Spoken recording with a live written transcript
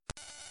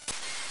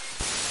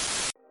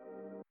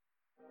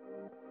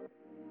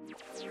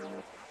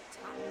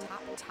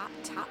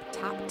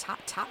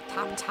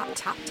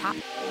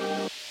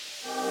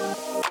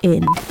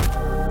In.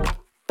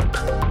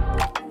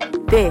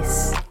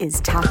 This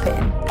is Tap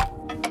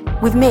In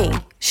with me,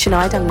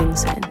 Shania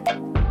Dunglingson.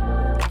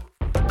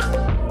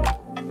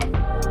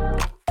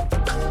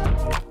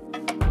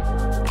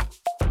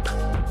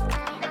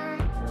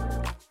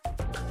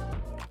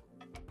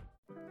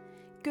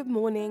 Good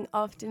morning,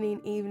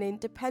 afternoon, evening,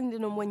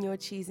 depending on when you're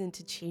choosing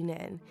to tune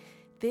in.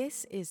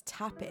 This is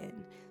Tap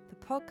In, the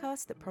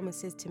podcast that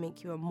promises to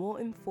make you a more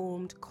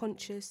informed,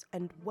 conscious,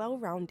 and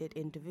well-rounded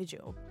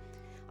individual.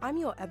 I'm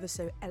your ever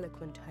so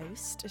eloquent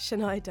host,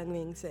 Shania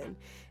Dunglingson,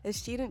 a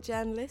student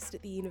journalist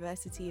at the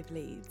University of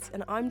Leeds,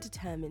 and I'm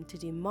determined to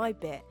do my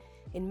bit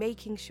in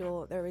making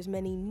sure there are as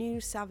many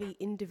news-savvy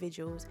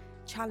individuals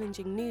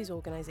challenging news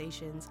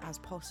organisations as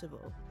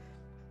possible.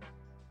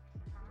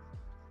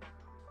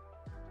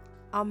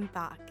 I'm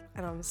back,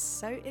 and I'm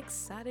so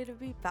excited to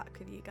be back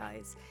with you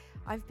guys.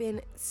 I've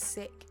been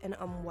sick and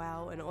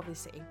unwell, and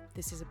obviously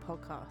this is a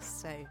podcast,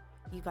 so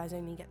you guys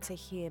only get to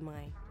hear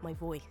my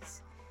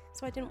voice.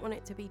 So I didn't want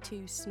it to be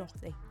too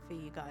snotty for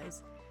you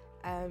guys.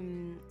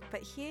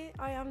 But here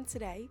I am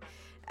today.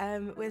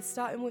 We're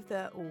starting with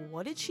the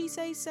What Did She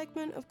Say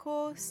segment, of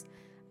course.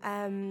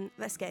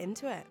 Let's get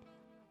into it.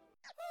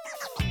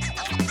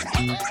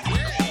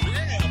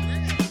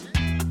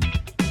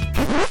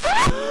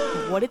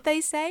 What did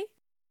they say?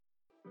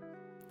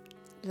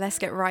 Let's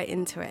get right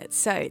into it.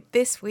 So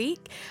this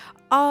week,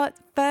 our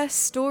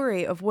first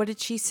story of What Did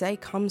She Say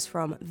comes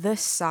from The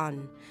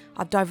Sun.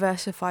 I've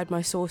diversified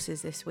my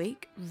sources this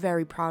week.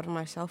 Very proud of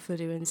myself for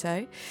doing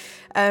so.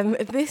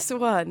 This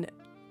one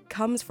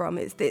comes from,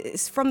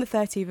 it's from the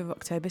 13th of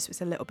October, so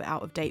it's a little bit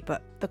out of date,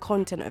 but the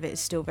content of it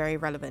is still very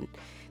relevant.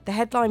 The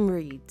headline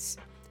reads,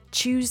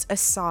 "Choose a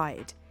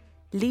side.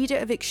 Leader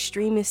of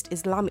extremist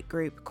Islamic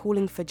group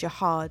calling for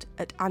jihad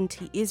at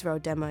anti-Israel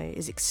demo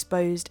is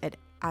exposed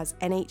as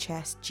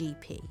NHS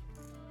GP."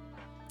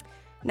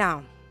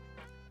 Now,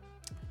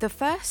 the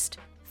first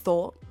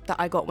thought that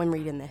I got when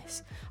reading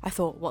this, I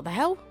thought, what the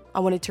hell? I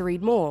wanted to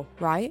read more,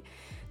 right?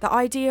 The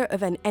idea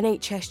of an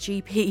NHS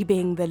GP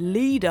being the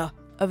leader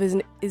of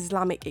an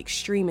Islamic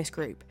extremist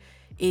group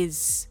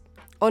is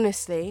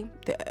honestly,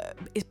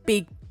 it's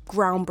big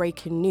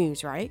groundbreaking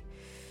news, right?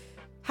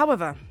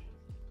 However,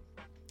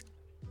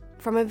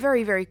 from a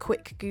very, very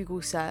quick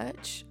Google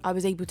search, I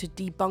was able to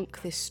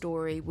debunk this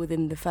story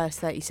within the first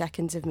 30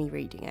 seconds of me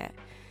reading it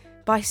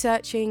by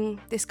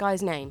searching this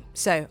guy's name.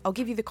 So I'll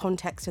give you the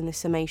context and the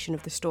summation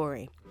of the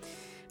story.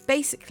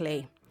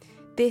 Basically,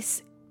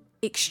 this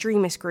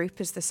extremist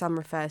group, as the Sun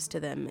refers to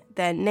them,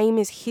 their name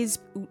is Hizb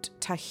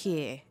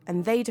ut-Tahrir,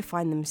 and they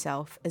define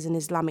themselves as an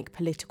Islamic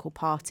political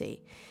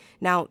party.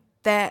 Now,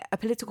 they're a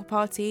political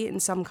party in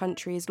some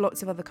countries.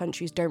 Lots of other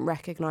countries don't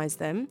recognise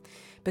them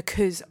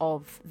because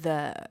of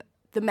the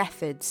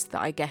methods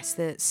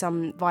that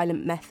some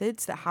violent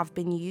methods that have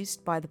been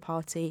used by the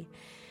party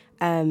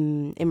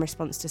in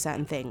response to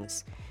certain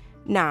things.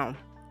 Now,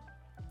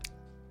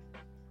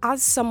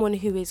 as someone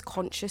who is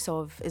conscious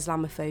of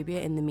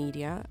Islamophobia in the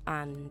media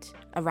and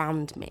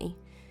around me,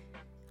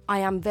 I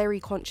am very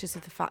conscious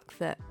of the fact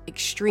that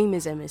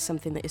extremism is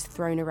something that is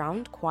thrown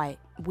around quite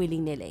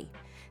willy-nilly.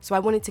 So I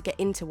wanted to get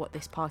into what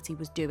this party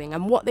was doing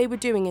and what they were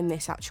doing in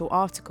this actual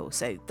article.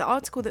 So the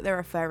article that they're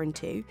referring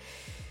to,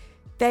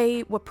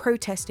 they were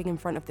protesting in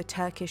front of the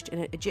Turkish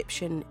and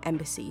Egyptian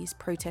embassies,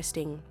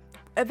 protesting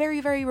a very,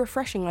 very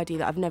refreshing idea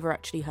that I've never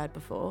actually heard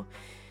before,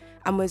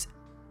 and was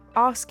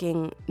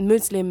asking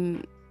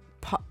Muslim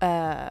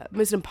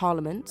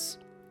parliaments,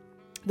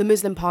 the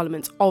Muslim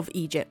parliaments of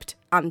Egypt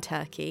and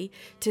Turkey,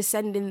 to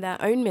send in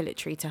their own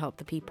military to help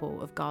the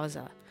people of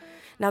Gaza.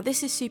 Now,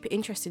 this is super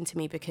interesting to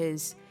me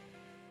because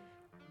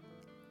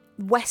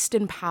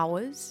Western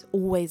powers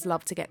always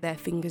love to get their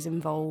fingers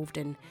involved,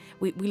 and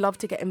we love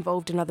to get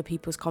involved in other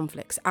people's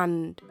conflicts.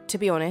 And to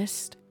be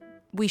honest,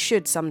 we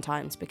should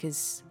sometimes,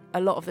 because a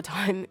lot of the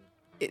time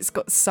it's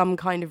got some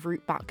kind of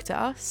route back to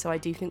us. So I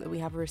do think that we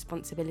have a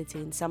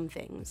responsibility in some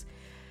things.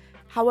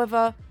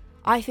 However,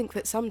 I think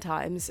that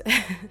sometimes,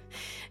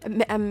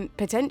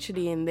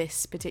 potentially in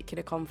this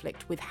particular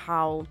conflict with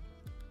how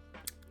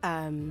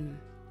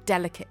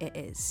delicate it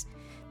is,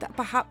 that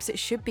perhaps it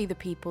should be the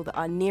people that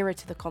are nearer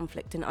to the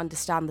conflict and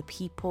understand the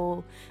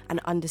people and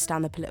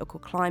understand the political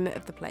climate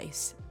of the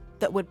place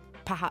that would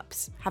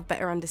perhaps have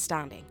better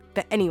understanding.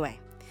 But anyway,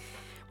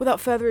 without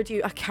further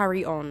ado, I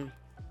carry on.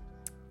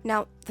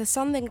 Now, the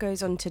Sun then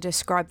goes on to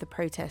describe the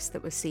protests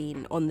that were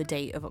seen on the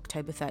date of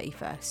October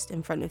 31st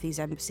in front of these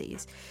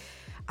embassies.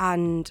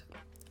 And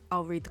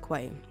I'll read the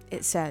quote.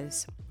 It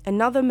says,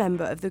 "Another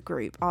member of the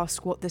group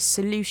asked what the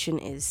solution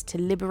is to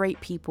liberate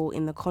people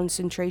in the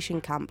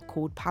concentration camp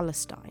called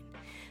Palestine,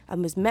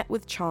 and was met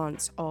with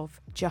chants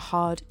of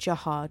jihad,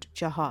 jihad,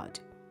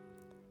 jihad."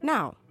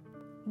 Now,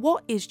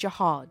 what is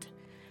jihad?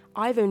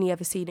 I've only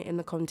ever seen it in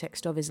the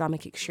context of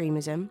Islamic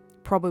extremism,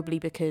 probably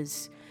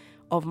because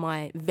of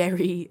my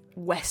very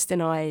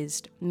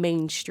westernized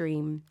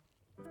mainstream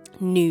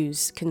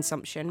news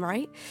consumption,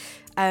 right?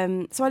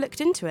 So I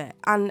looked into it,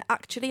 and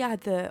actually I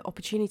had the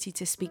opportunity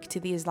to speak to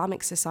the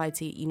Islamic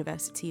Society at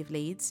University of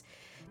Leeds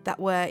that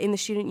were in the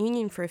student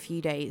union for a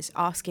few days,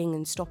 asking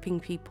and stopping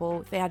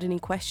people if they had any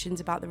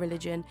questions about the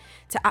religion,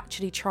 to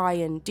actually try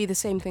and do the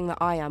same thing that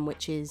I am,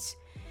 which is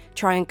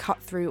try and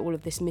cut through all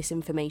of this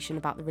misinformation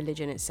about the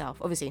religion itself.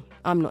 Obviously,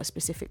 I'm not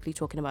specifically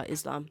talking about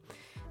Islam,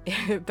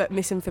 but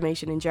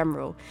misinformation in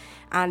general.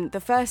 And the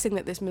first thing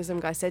that this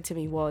Muslim guy said to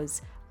me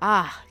was,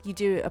 you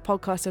do a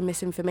podcast on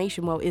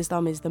misinformation? Well,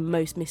 Islam is the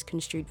most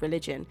misconstrued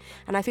religion.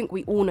 And I think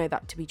we all know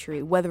that to be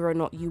true, whether or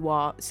not you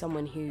are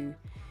someone who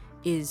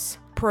is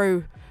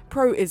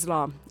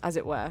pro-Islam, as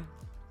it were.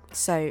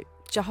 So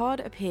jihad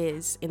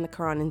appears in the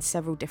Quran in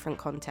several different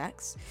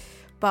contexts,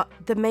 but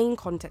the main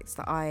context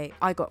that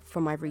I got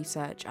from my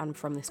research and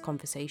from this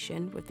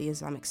conversation with the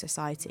Islamic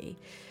Society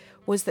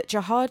was that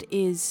jihad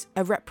is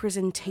a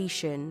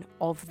representation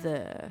of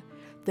the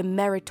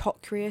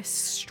meritocratic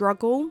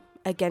struggle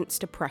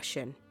against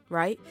oppression,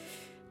 right?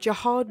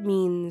 Jihad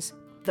means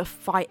the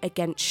fight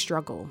against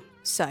struggle.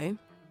 So,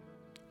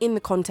 in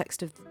the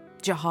context of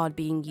jihad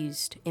being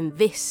used in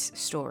this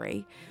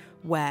story,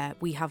 where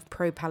we have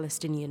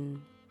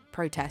pro-Palestinian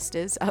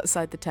protesters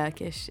outside the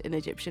Turkish and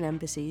Egyptian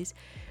embassies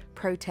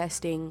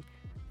protesting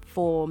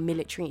for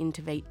military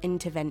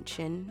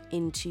intervention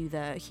into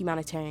the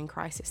humanitarian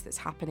crisis that's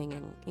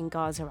happening in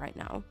Gaza right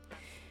now,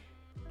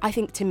 I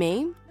think, to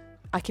me,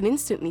 I can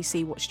instantly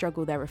see what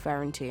struggle they're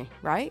referring to,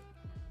 right?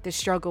 The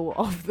struggle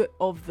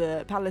of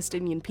the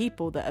Palestinian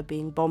people that are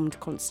being bombed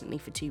constantly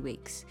for 2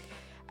 weeks.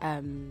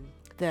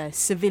 The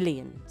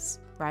civilians,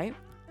 right?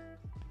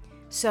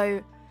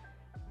 So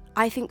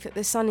I think that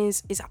the sun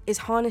is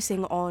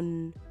harnessing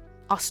on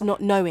us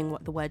not knowing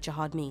what the word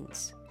jihad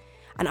means.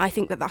 And I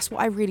think that that's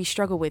what I really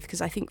struggle with,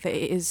 because I think that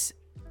it is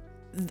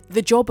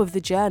the job of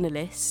the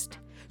journalist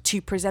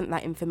to present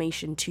that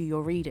information to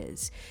your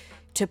readers.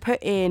 To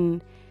put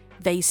in,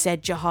 they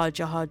said jihad,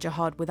 jihad,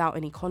 jihad without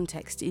any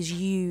context is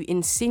you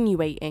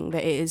insinuating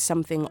that it is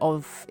something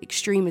of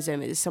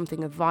extremism, it is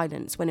something of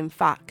violence, when in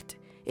fact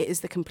it is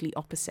the complete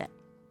opposite.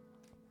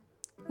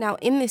 Now,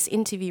 in this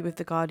interview with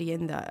The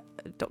Guardian that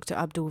Dr.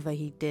 Abdul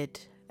Wahid did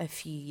a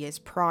few years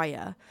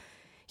prior,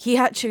 he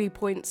actually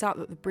points out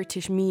that the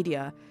British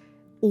media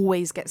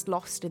always gets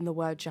lost in the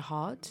word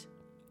jihad,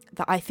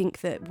 that I think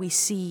that we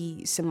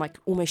see some like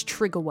almost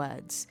trigger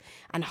words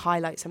and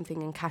highlight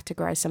something and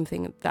categorize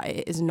something that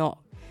it is not.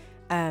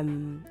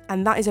 And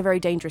that is a very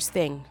dangerous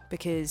thing,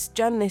 because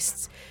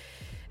journalists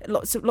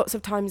lots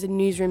of times in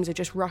newsrooms are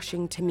just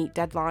rushing to meet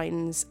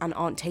deadlines and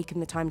aren't taking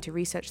the time to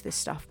research this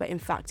stuff. But in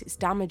fact, it's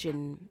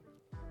damaging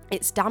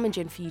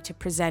for you to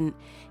present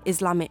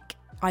Islamic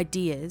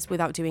ideas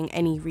without doing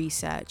any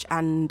research,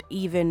 and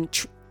even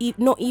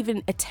not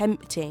even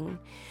attempting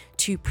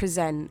to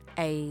present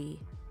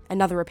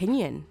another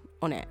opinion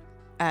on it.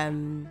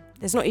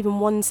 There's not even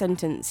one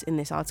sentence in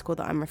this article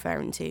that I'm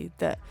referring to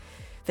that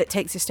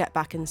takes a step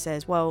back and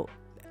says, well,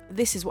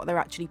 this is what they're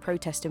actually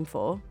protesting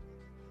for,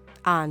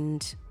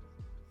 and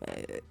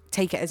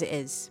take it as it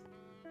is.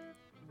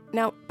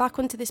 Now, back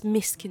onto this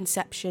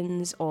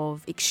misconceptions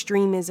of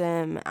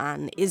extremism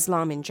and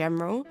Islam in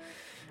general.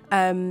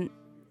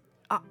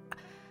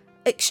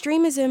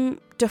 Extremism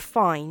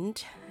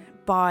defined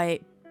by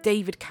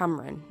David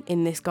Cameron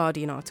in this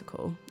Guardian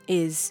article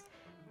is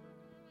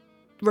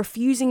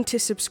refusing to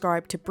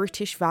subscribe to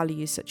British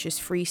values such as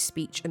free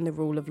speech and the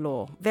rule of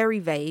law. Very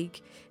vague.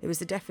 It was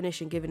the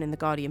definition given in The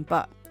Guardian,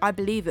 but I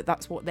believe that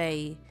that's what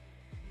they,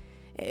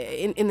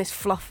 in this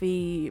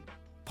fluffy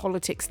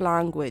politics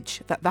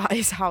language, that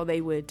is how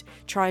they would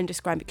try and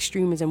describe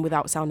extremism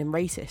without sounding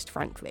racist,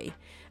 frankly.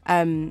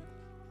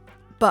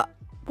 But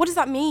what does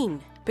that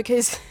mean?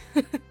 Because,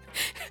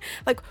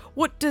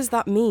 what does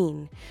that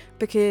mean?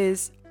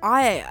 Because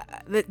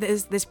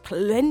there's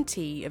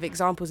plenty of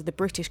examples of the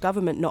British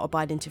government not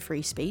abiding to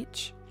free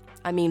speech.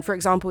 I mean, for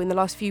example, in the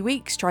last few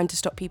weeks, trying to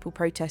stop people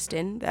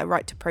protesting, their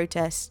right to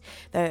protest,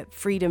 their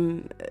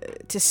freedom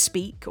to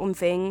speak on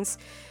things.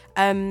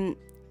 And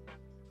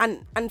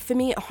for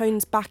me, it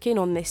hones back in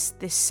on this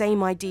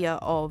same idea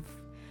of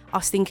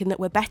us thinking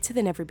that we're better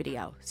than everybody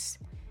else.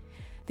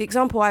 The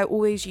example I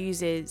always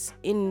use is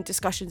in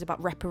discussions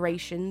about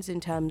reparations in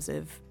terms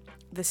of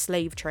the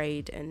slave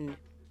trade and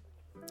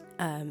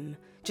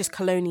just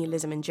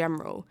colonialism in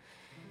general.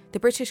 The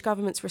British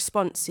government's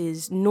response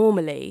is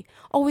normally,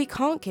 we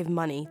can't give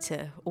money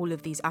to all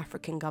of these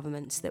African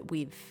governments that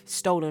we've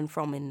stolen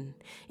from in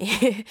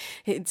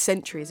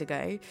centuries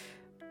ago,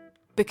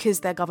 because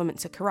their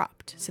governments are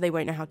corrupt, so they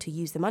won't know how to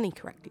use the money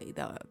correctly.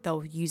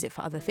 They'll use it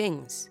for other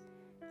things.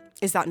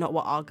 Is that not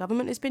what our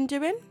government has been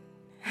doing?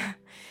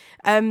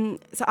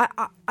 So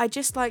I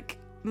just like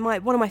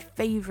one of my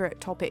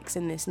favourite topics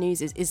in this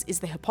news is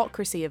the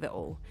hypocrisy of it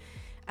all.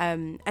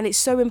 And it's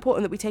so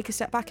important that we take a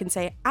step back and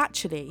say,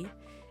 actually,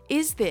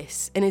 is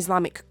this an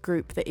Islamic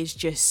group that is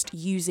just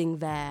using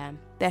their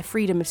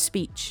freedom of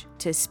speech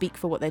to speak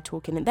for what they're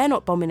talking? And they're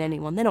not bombing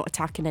anyone, they're not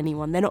attacking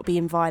anyone, they're not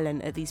being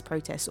violent at these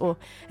protests, or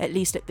at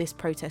least at this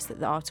protest that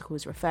the article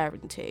is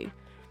referring to.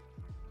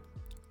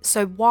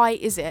 So why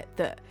is it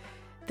that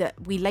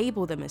we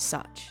label them as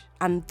such?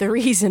 And the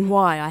reason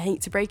why, I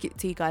hate to break it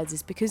to you guys,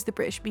 is because the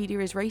British media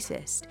is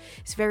racist.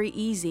 It's very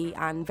easy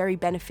and very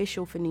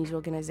beneficial for news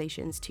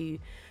organisations to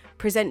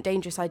present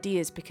dangerous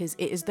ideas, because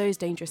it is those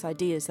dangerous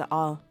ideas that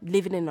are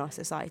living in our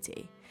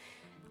society.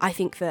 I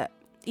think that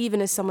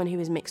even as someone who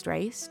is mixed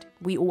raced,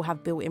 we all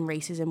have built-in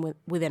racism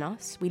within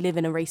us. We live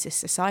in a racist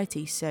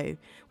society, so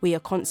we are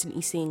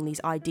constantly seeing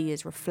these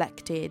ideas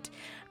reflected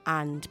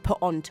and put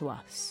onto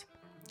us.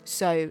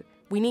 So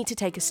we need to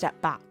take a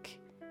step back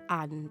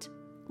and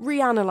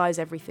reanalyze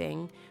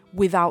everything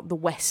without the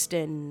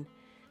Western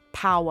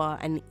power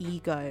and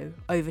ego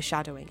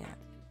overshadowing it.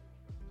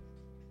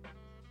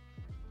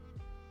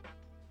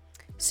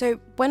 So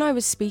when I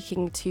was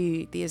speaking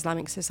to the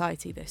Islamic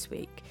Society this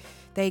week,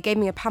 they gave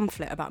me a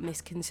pamphlet about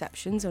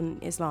misconceptions on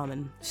Islam,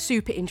 and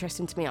super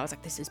interesting to me. I was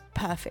like, this is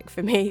perfect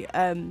for me.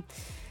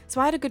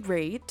 So I had a good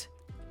read,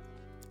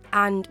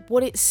 and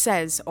what it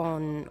says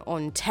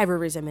on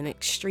terrorism and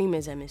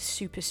extremism is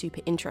super,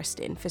 super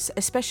interesting,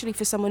 especially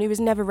for someone who has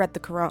never read the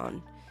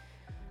Quran,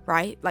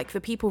 right? Like,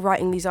 the people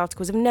writing these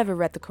articles have never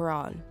read the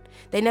Quran.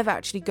 They never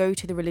actually go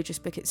to the religious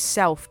book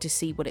itself to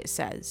see what it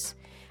says.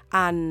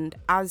 And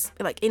as,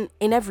 like, in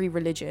every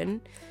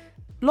religion,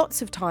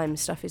 lots of times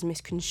stuff is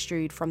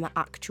misconstrued from the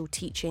actual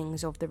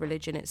teachings of the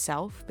religion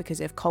itself, because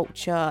of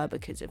culture,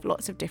 because of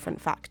lots of different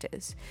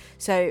factors.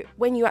 So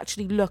when you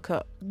actually look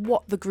at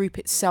what the group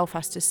itself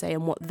has to say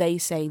and what they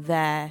say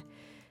their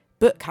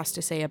book has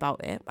to say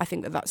about it, I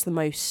think that's the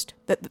most,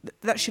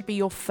 that should be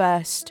your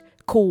first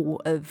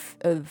call of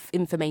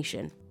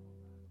information.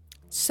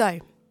 So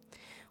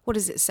what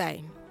does it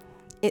say?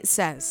 It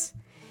says,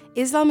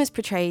 Islam is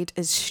portrayed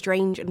as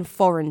strange and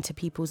foreign to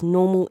people's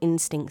normal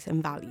instincts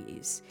and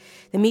values.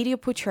 The media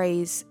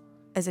portrays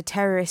as a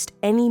terrorist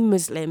any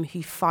Muslim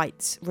who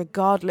fights,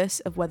 regardless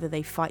of whether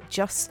they fight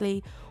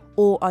justly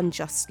or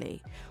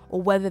unjustly,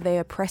 or whether they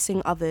are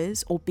oppressing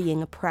others or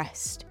being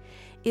oppressed.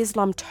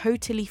 Islam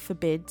totally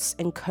forbids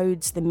and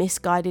codes the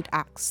misguided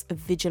acts of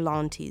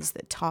vigilantes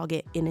that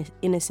target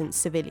innocent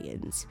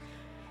civilians.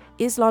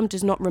 Islam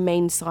does not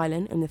remain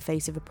silent in the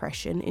face of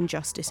oppression,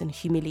 injustice, and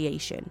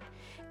humiliation.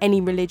 Any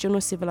religion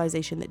or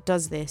civilization that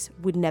does this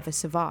would never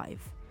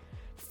survive.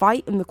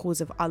 Fight in the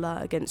cause of Allah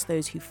against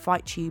those who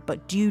fight you,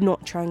 but do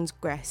not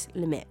transgress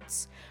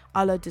limits.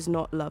 Allah does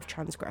not love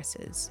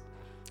transgressors.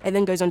 It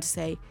then goes on to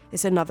say,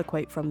 it's another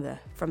quote from the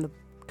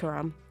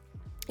Quran.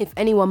 If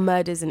anyone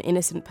murders an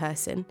innocent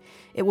person,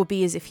 it will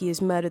be as if he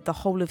has murdered the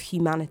whole of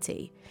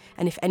humanity.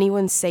 And if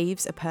anyone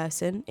saves a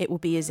person, it will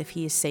be as if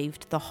he has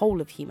saved the whole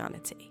of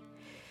humanity.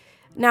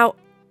 Now,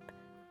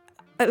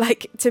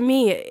 like, to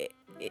me,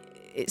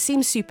 it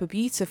seems super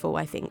beautiful,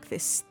 I think,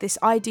 this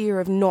idea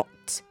of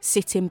not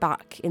sitting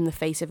back in the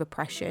face of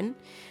oppression.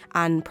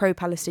 And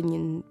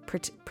pro-Palestinian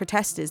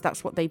protesters,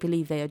 that's what they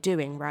believe they are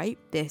doing, right?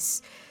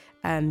 This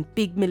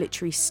big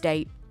military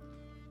state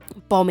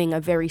bombing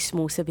a very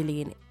small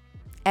civilian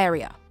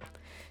area.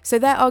 So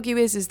their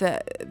argument is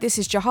that this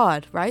is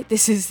jihad, right?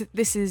 This is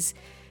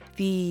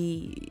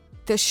the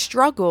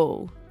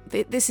struggle.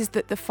 This is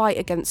the fight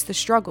against the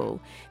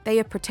struggle. They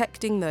are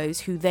protecting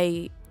those who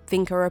they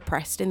think are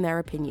oppressed in their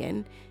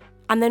opinion,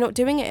 and they're not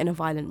doing it in a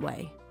violent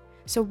way.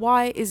 So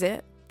why is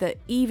it that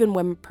even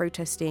when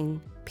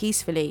protesting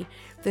peacefully,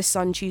 the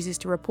Sun chooses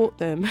to report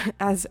them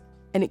as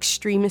an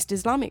extremist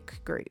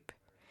Islamic group?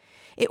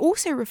 It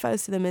also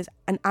refers to them as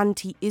an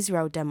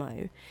anti-Israel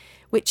demo,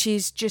 which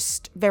is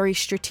just very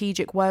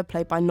strategic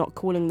wordplay by not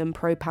calling them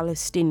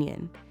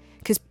pro-Palestinian,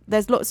 because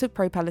there's lots of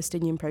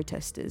pro-Palestinian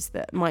protesters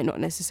that might not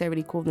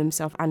necessarily call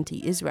themselves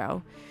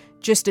anti-Israel,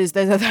 just as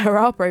there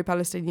are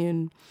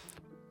pro-Palestinian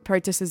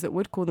protesters that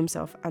would call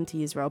themselves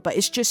anti-Israel, but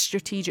it's just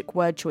strategic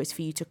word choice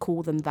for you to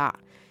call them that,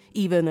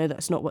 even though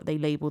that's not what they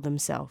label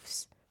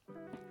themselves.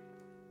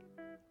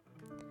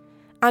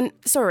 And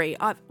sorry,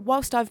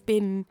 whilst I've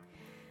been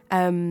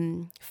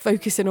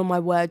focusing on my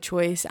word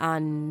choice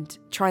and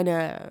trying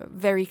to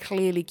very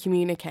clearly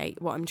communicate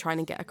what I'm trying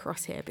to get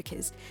across here,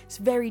 because it's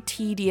very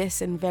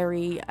tedious and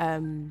very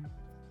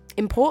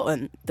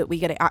important that we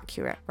get it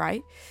accurate,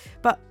 right?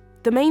 But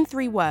the main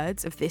three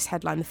words of this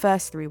headline, the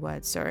first three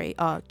words,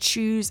 are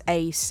choose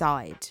a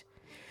side.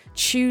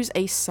 Choose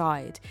a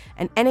side.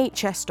 An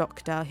NHS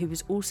doctor, who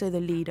is also the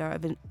leader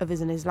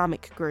of an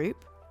Islamic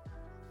group,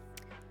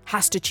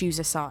 has to choose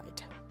a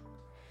side.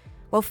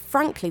 Well,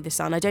 frankly, The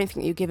Sun, I don't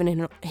think you're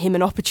giving him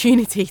an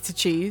opportunity to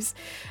choose.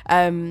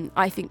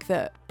 I think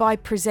that by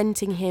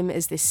presenting him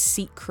as this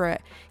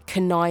secret,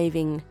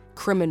 conniving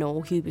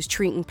criminal who was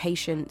treating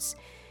patients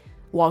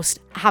whilst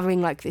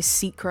having like this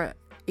secret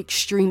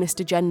extremist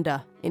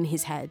agenda in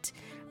his head,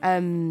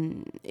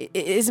 it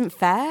isn't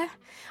fair.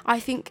 I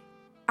think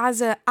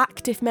as an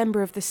active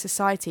member of this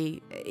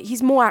society,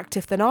 he's more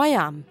active than I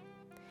am.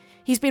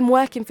 He's been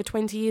working for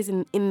 20 years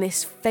in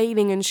this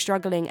failing and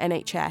struggling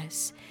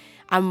NHS,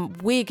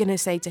 and we're going to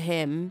say to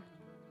him,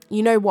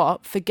 you know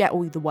what, forget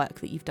all the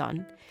work that you've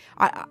done.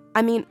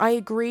 I mean, I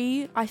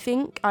agree, I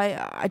think.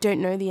 I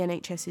don't know the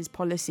NHS's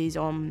policies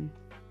on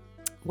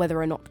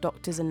whether or not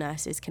doctors and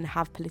nurses can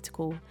have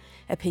political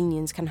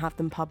opinions, can have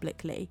them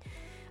publicly.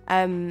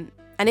 And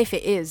if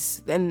it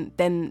is, then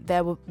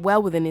they're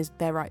well within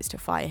their rights to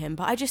fire him.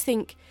 But I just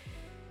think,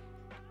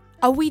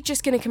 are we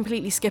just going to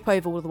completely skip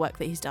over all the work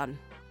that he's done?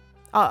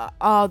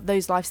 Are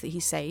those lives that he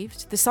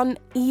saved? The Sun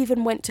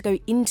even went to go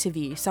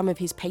interview some of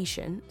his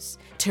patients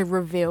to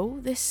reveal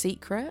this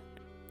secret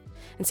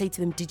and say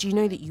to them, did you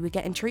know that you were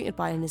getting treated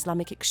by an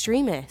Islamic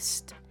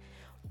extremist?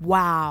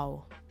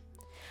 Wow.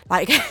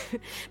 Like,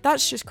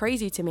 that's just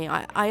crazy to me.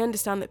 I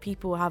understand that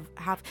people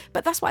have,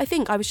 but that's what I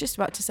think. I was just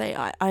about to say,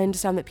 I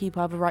understand that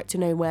people have a right to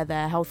know where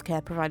their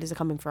healthcare providers are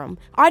coming from.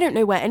 I don't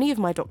know where any of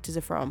my doctors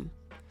are from.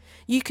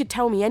 You could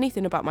tell me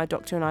anything about my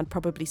doctor and I'd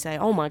probably say,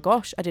 oh my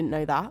gosh, I didn't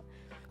know that.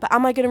 But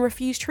am I going to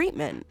refuse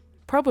treatment?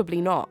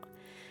 Probably not.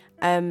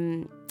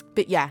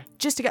 But yeah,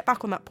 just to get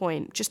back on that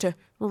point, just to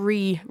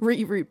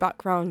reroute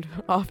back round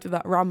after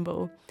that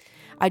ramble,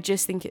 I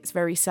just think it's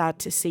very sad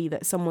to see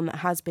that someone that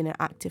has been an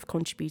active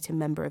contributing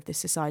member of this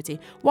society,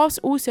 whilst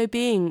also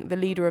being the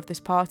leader of this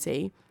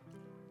party,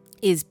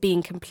 is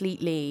being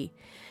completely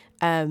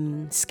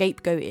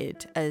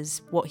scapegoated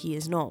as what he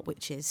is not,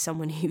 which is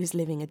someone who is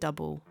living a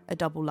double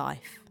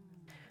life.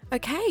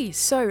 Okay,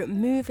 so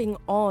moving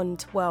on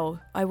to, well,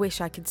 I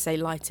wish I could say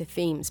lighter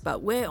themes,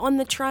 but we're on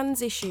the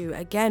trans issue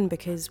again,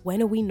 because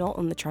when are we not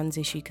on the trans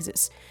issue? Because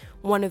it's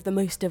one of the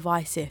most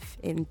divisive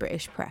in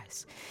British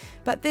press.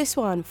 But this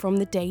one from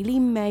the Daily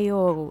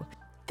Mail.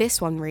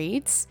 This one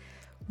reads,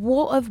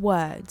 War of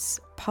Words.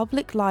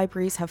 Public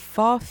libraries have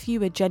far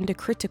fewer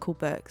gender-critical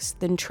books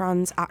than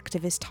trans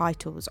activist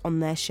titles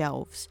on their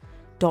shelves. ...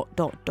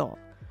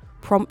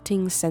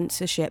 Prompting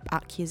censorship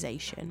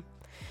accusation.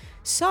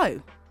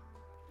 So,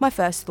 my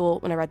first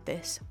thought when I read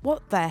this,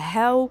 what the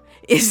hell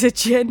is a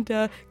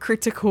gender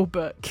critical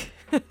book?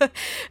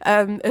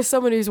 As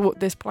someone who's walked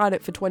this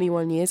planet for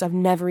 21 years, I've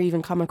never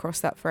even come across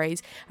that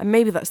phrase. And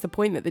maybe that's the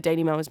point that the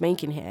Daily Mail is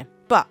making here.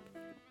 But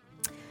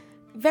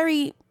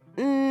very,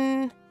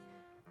 I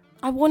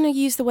want to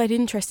use the word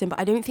interesting, but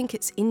I don't think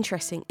it's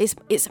interesting.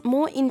 It's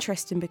more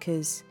interesting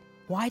because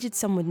why did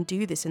someone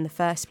do this in the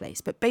first place?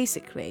 But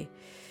basically,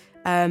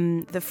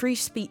 the Free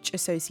Speech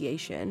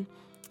Association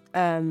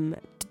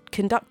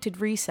conducted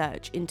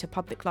research into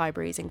public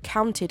libraries and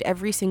counted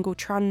every single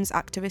trans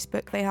activist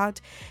book they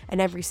had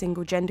and every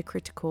single gender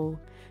critical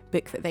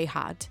book that they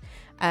had,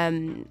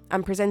 and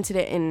presented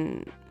it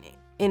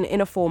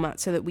in a format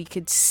so that we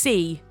could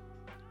see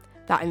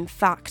that in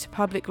fact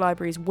public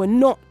libraries were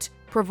not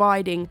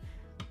providing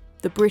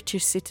the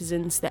British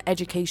citizens the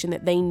education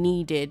that they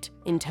needed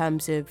in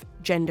terms of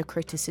gender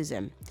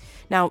criticism.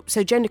 Now,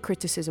 so gender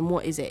criticism,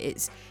 what is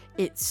it?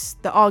 It's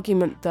the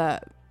argument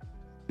that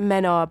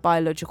men are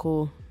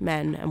biological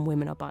men and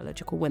women are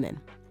biological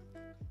women.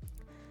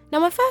 Now,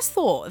 my first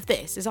thought of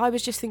this is I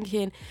was just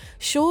thinking,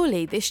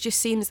 surely this just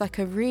seems like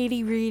a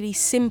really, really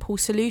simple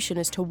solution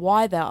as to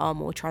why there are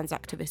more trans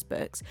activist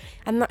books,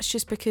 and that's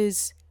just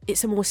because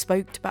it's a more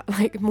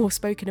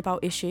spoken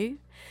about issue.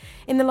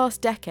 In the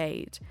last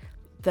decade,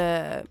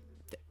 the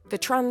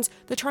trans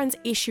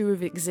issue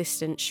of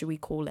existence, should we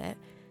call it,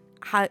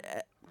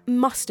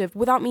 must have,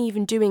 without me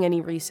even doing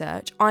any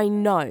research, I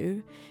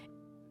know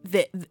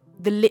that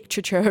the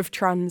literature of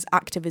trans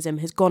activism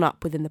has gone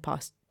up within the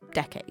past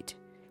decade.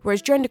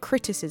 Whereas gender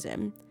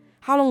criticism,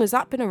 how long has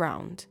that been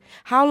around?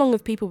 How long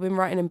have people been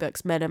writing in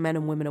books, men are men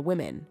and women are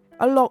women?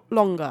 A lot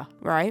longer,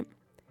 right?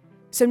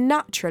 So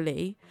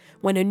naturally,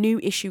 when a new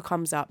issue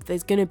comes up,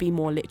 there's going to be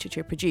more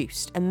literature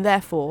produced and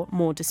therefore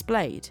more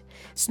displayed.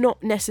 It's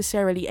not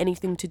necessarily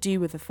anything to do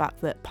with the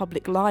fact that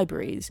public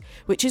libraries,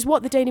 which is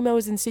what the Daily Mail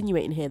is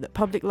insinuating here, that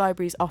public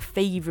libraries are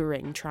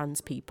favouring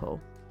trans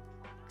people.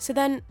 So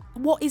then,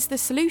 what is the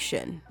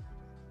solution?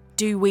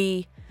 Do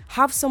we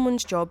have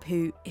someone's job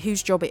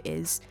whose job it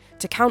is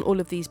to count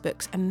all of these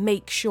books and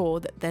make sure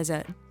that there's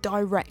a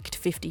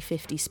direct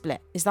 50-50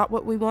 split? Is that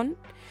what we want?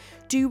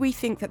 Do we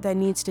think that there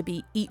needs to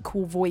be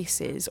equal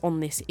voices on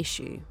this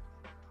issue?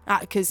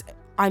 Because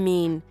I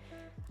know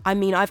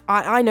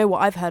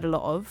what I've heard a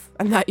lot of,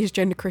 and that is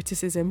gender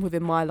criticism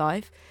within my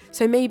life.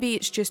 So maybe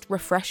it's just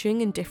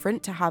refreshing and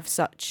different to have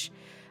such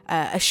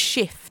a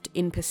shift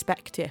in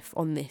perspective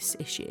on this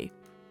issue.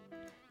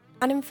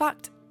 And in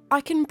fact, I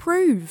can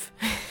prove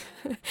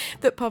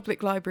that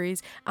public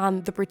libraries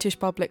and the British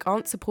public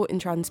aren't supporting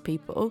trans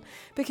people,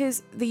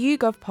 because the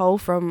YouGov poll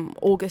from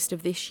August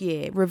of this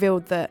year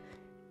revealed that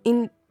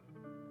in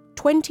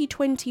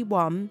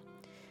 2021,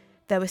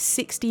 there were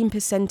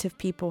 16% of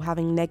people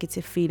having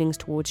negative feelings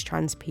towards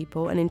trans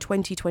people, and in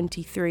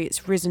 2023,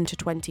 it's risen to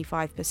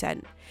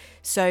 25%.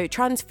 So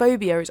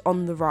transphobia is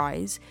on the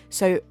rise.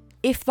 So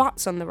if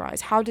that's on the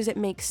rise, how does it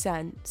make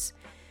sense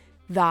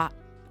that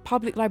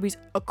public libraries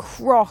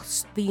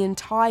across the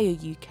entire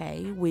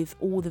UK, with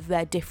all of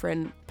their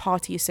different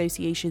party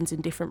associations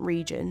in different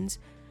regions,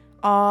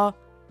 are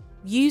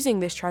using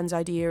this trans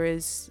idea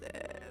as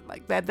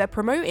they're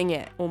promoting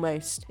it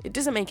almost? It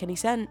doesn't make any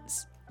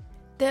sense.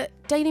 The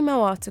Daily Mail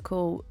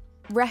article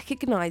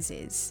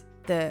recognises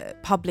the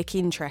public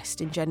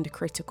interest in gender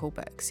critical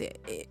books.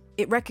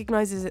 It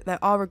recognises that there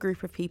are a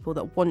group of people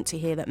that want to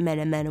hear that men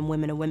are men and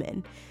women are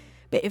women,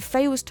 but it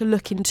fails to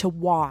look into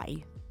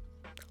why.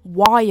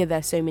 Why are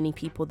there so many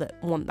people that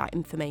want that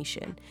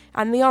information?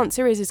 And the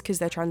answer is because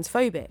they're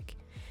transphobic.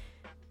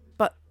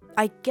 But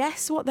I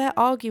guess what they're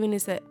arguing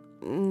is that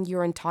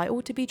you're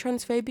entitled to be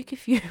transphobic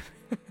if you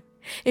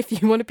if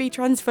you want to be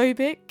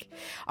transphobic.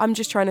 I'm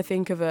just trying to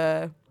think of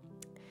a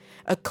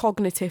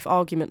cognitive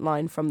argument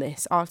line from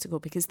this article,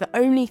 because the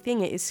only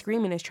thing it is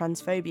screaming is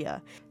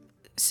transphobia.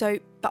 So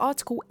the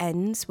article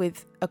ends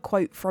with a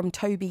quote from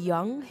Toby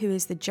Young, who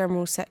is the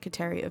General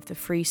Secretary of the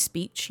Free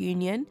Speech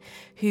Union,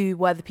 who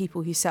were the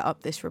people who set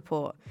up this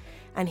report.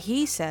 And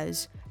he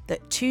says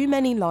that too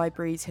many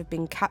libraries have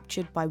been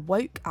captured by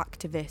woke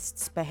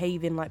activists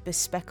behaving like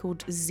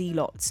bespectacled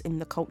zealots in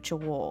the culture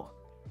war.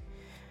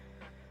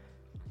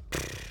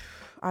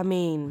 I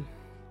mean,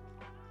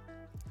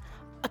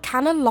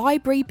 can a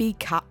library be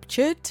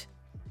captured?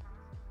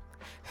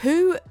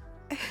 Who...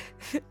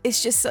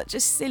 It's just such a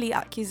silly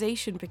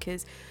accusation,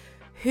 because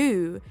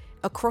who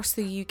across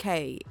the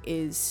UK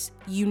is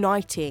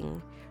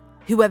uniting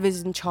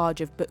whoever's in charge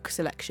of book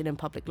selection in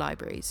public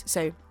libraries?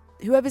 So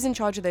whoever's in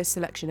charge of those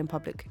selection in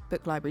public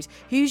book libraries,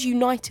 who's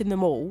uniting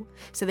them all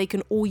so they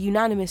can all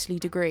unanimously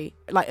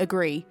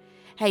agree,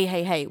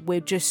 hey, we're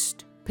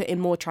just putting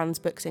more trans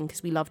books in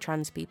because we love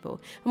trans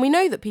people. And we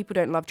know that people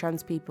don't love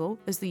trans people,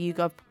 as the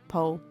YouGov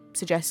poll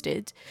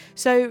suggested.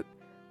 So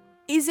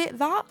is it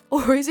that,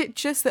 or is it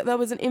just that there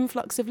was an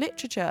influx of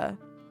literature?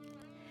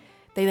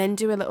 They then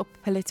do a little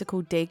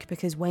political dig,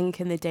 because when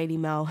can the Daily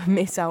Mail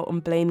miss out on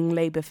blaming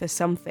Labour for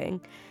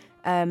something?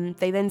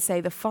 They then say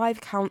the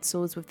 5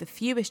 councils with the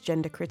fewest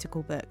gender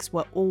critical books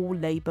were all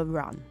Labour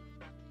run.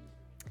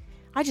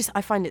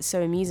 I find it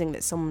so amusing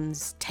that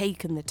someone's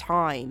taken the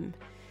time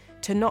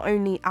to not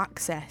only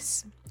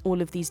access all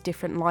of these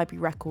different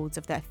library records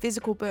of their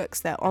physical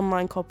books, their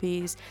online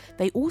copies,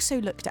 they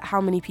also looked at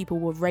how many people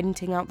were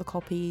renting out the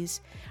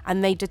copies,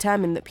 and they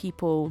determined that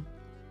people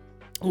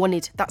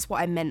wanted, that's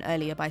what I meant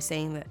earlier by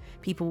saying that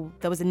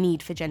there was a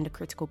need for gender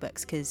critical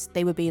books because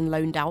they were being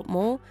loaned out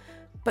more.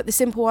 But the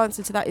simple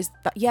answer to that is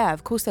that, yeah,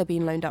 of course they're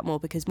being loaned out more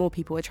because more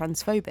people are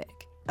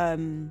transphobic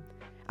and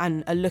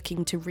are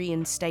looking to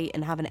reinstate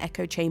and have an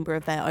echo chamber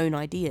of their own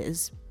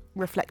ideas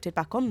reflected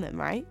back on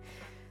them, right?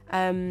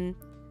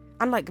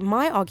 And like,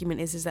 my argument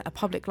is that a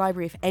public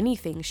library, if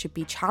anything, should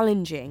be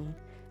challenging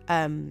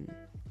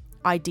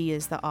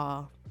ideas that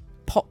are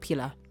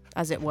popular,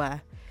 as it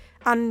were.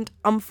 And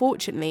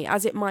unfortunately,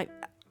 as it might,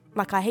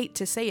 like, I hate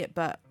to say it,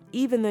 but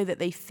even though that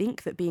they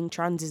think that being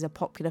trans is a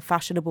popular,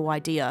 fashionable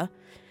idea,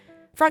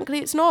 frankly,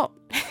 it's not.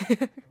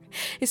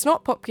 It's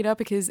not popular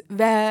because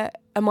they're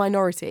a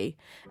minority.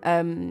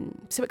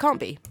 So it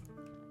can't be.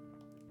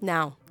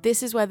 Now,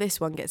 this is where this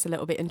one gets a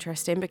little bit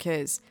interesting,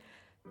 because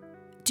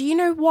do you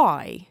know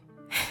why?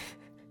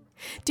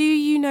 Do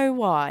you know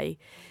why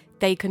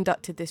they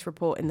conducted this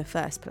report in the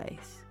first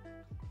place?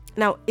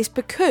 Now, it's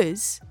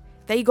because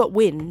they got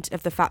wind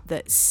of the fact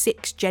that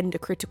 6 gender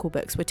critical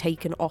books were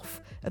taken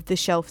off of the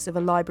shelves of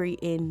a library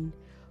in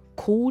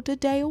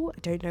Calderdale. I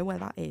don't know where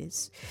that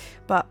is.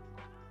 But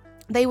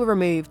they were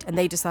removed, and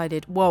they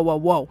decided,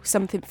 whoa,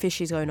 something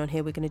fishy's going on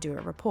here, we're going to do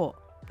a report.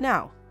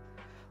 Now,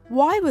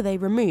 why were they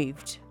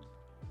removed?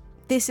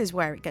 This is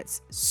where it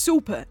gets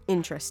super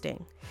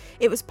interesting.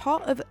 It was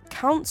part of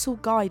council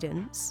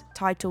guidance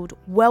titled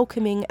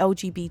Welcoming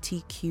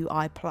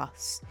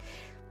LGBTQI+.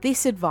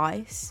 This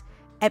advice,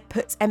 it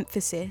puts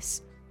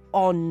emphasis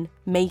on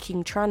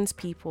making trans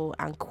people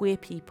and queer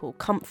people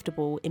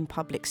comfortable in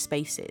public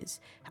spaces,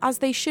 as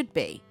they should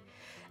be.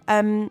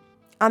 And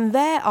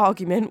their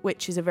argument,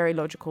 which is a very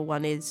logical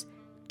one, is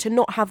to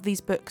not have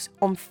these books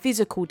on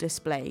physical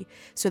display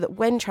so that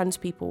when trans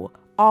people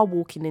are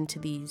walking into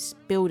these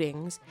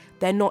buildings,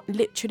 they're not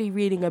literally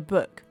reading a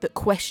book that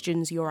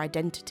questions your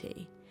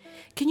identity.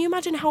 Can you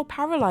imagine how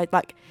paralyzed,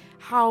 like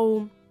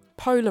how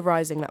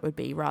polarizing that would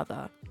be,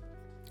 rather,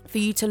 for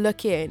you to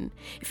look in?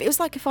 If it was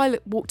like if I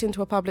walked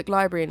into a public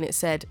library and it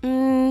said,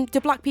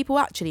 do black people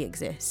actually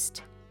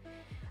exist?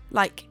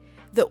 Like,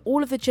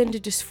 all of the gender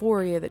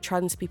dysphoria that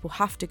trans people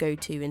have to go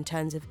to in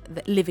terms of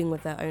living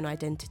with their own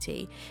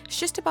identity. It's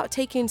just about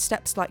taking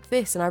steps like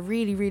this, and I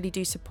really, really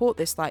do support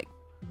this, like,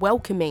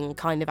 welcoming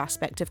kind of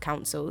aspect of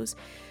councils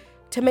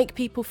to make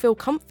people feel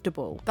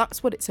comfortable.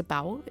 That's what it's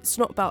about. It's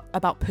not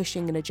about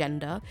pushing an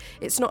agenda.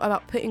 It's not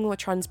about putting more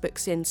trans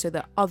books in so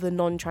that other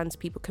non-trans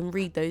people can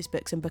read those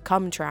books and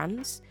become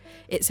trans.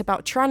 It's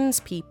about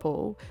trans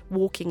people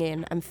walking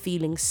in and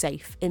feeling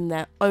safe in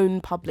their own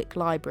public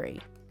library.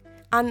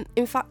 And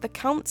in fact, the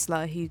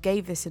councillor who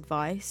gave this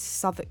advice,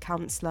 Southwark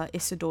councillor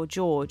Isidore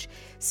George,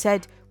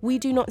 said, "We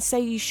do not say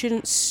you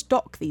shouldn't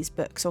stock these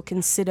books or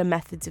consider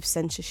methods of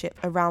censorship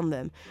around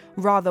them.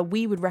 Rather,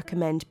 we would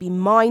recommend be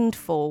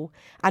mindful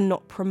and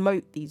not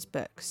promote these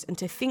books, and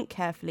to think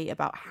carefully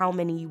about how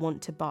many you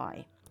want to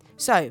buy."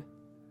 So,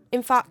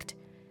 in fact,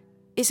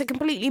 it's a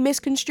completely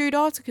misconstrued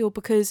article,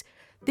 because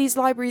These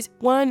libraries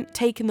weren't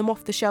taking them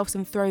off the shelves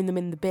and throwing them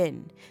in the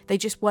bin. They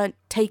just weren't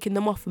taking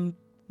them off and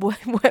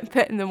weren't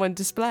putting them on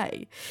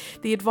display.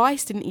 The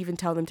advice didn't even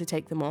tell them to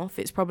take them off.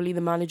 It's probably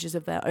the managers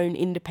of their own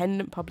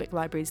independent public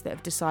libraries that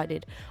have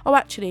decided, oh,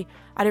 actually,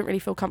 I don't really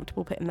feel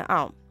comfortable putting that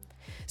out.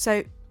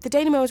 So the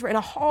Daily Mail has written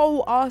a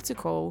whole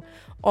article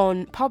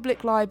on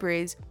public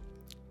libraries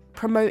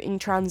promoting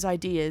trans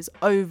ideas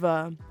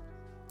over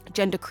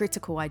gender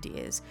critical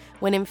ideas,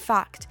 when in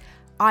fact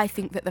I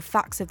think that the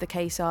facts of the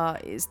case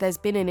is there's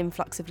been an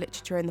influx of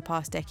literature in the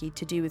past decade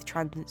to do with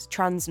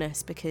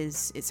transness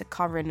because it's a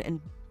current and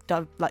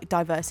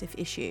divisive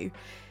issue.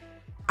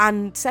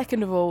 And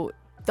second of all,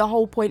 the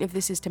whole point of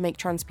this is to make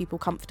trans people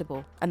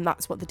comfortable, and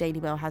that's what the Daily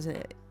Mail has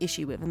an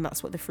issue with, and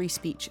that's what the Free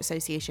Speech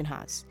Association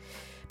has.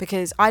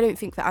 Because I don't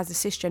think that as a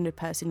cisgendered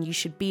person you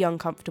should be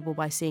uncomfortable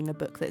by seeing a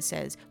book that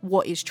says,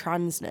 what is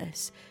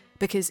transness?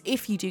 Because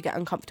if you do get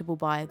uncomfortable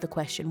by the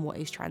question, what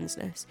is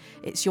transness?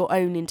 It's your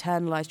own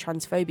internalised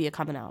transphobia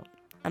coming out,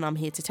 and I'm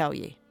here to tell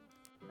you.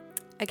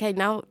 Okay,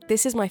 now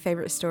this is my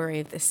favourite story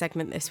of this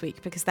segment this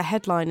week because the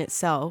headline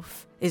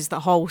itself is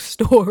the whole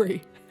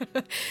story.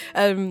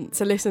 So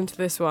listen to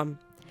this one.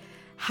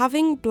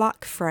 Having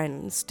black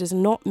friends does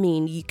not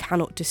mean you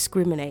cannot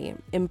discriminate.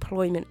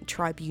 Employment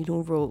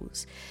tribunal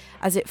rules.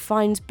 As it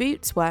finds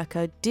Boots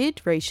worker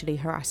did racially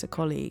harass a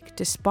colleague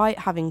despite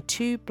having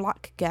 2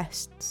 black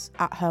guests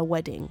at her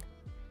wedding.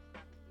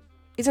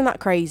 Isn't that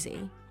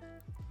crazy?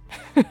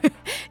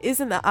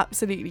 Isn't that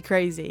absolutely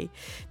crazy?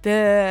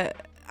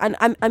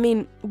 I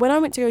mean, when I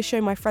went to go show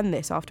my friend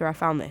this after I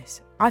found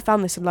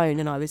this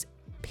alone and I was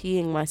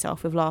peeing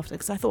myself with laughter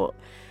because I thought,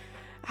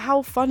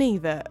 how funny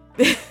that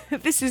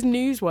this is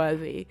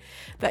newsworthy,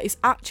 that it's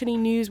actually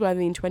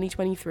newsworthy in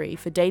 2023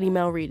 for Daily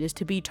Mail readers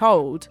to be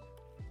told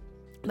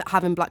that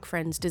having black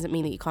friends doesn't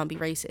mean that you can't be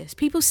racist.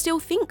 People still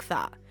think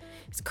that.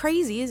 It's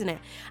crazy, isn't it?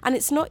 And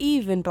it's not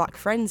even black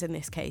friends in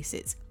this case,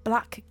 it's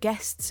black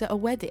guests at a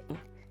wedding.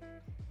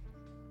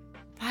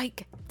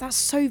 Like, that's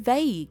so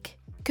vague.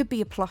 Could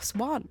be a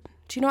 +1.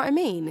 Do you know what I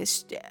mean?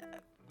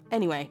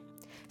 Anyway,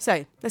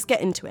 so let's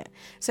get into it.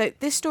 So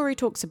this story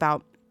talks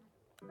about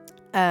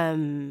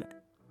a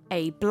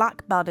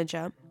black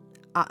manager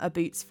at a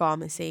Boots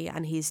pharmacy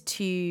and his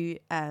two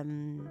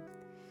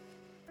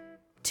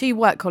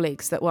work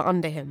colleagues that were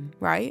under him,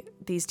 right?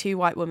 These 2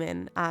 white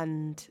women,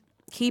 and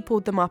he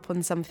pulled them up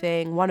on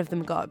something. One of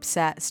them got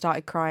upset,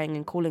 started crying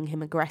and calling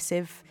him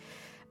aggressive.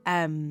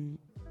 And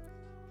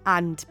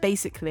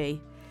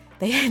basically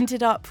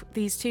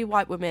these 2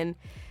 white women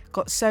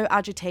got so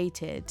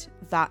agitated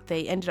that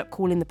they ended up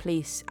calling the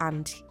police,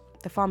 and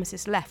the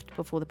pharmacist left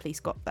before the police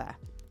got there.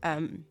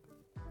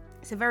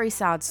 It's a very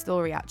sad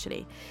story,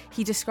 actually.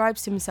 He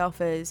describes himself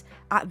as,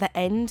 at the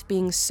end,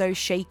 being so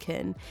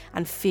shaken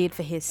and feared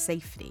for his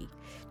safety.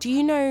 Do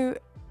you know,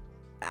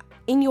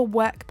 in your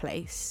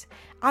workplace,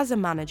 as a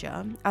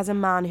manager, as a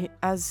man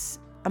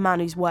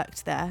who's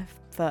worked there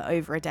for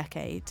over a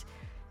decade,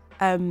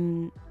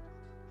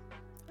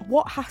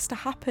 what has to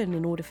happen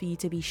in order for you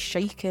to be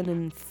shaken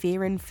and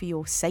fearing for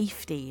your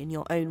safety in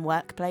your own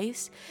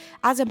workplace?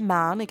 As a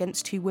man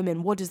against 2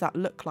 women, what does that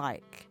look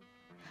like?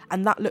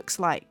 And that looks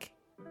like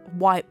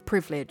white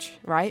privilege,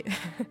 right?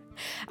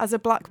 As a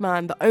black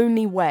man, the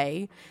only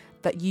way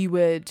that you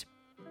would,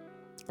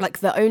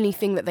 the only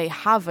thing that they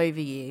have over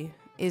you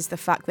is the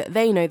fact that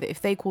they know that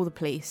if they call the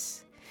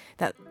police,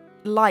 that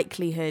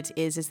likelihood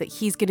is that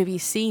he's going to be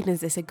seen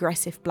as this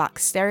aggressive black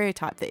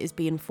stereotype that is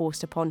being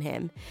forced upon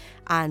him,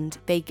 and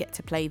they get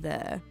to play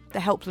the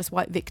helpless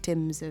white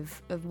victims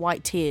of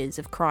white tears,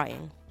 of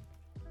crying.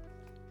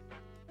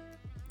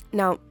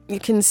 Now, you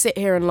can sit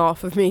here and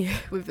laugh with me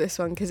with this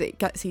one because it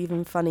gets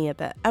even funnier,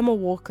 but Emma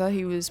Walker,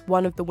 who was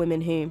one of the women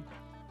who,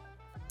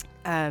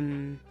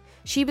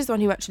 she was the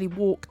one who actually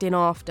walked in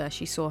after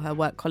she saw her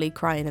work colleague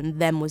crying, and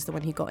then was the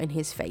one who got in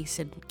his face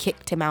and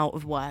kicked him out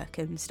of work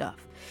and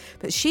stuff.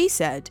 But she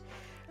said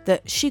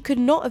that she could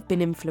not have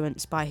been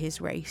influenced by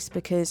his race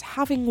because,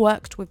 having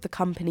worked with the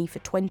company for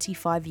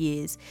 25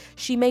 years,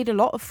 she made a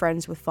lot of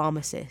friends with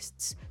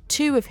pharmacists,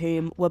 2 of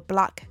whom were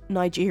black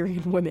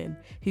Nigerian women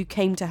who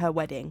came to her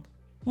wedding.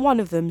 One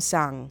of them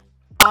sang.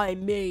 I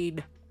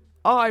mean.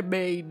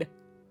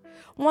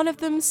 One of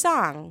them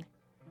sang.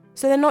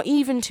 So they're not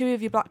even 2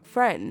 of your black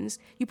friends.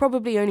 You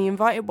probably only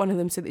invited one of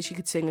them so that she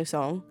could sing a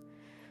song.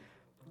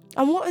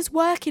 And what has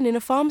working in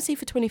a pharmacy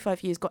for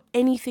 25 years got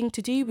anything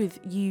to do with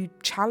you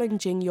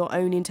challenging your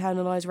own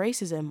internalised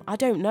racism? I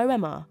don't know,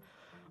 Emma.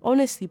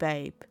 Honestly,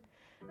 babe.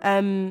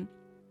 It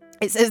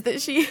says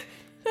that she...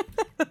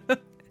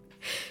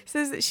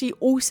 says that she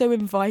also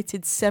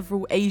invited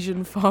several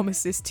Asian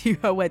pharmacists to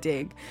her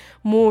wedding.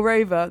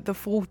 Moreover, the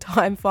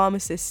full-time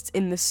pharmacists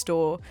in the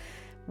store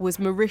was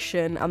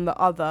Mauritian and the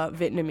other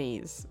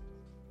Vietnamese.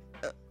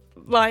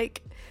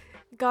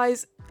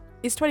 Guys,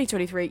 it's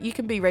 2023. You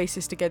can be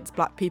racist against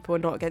black people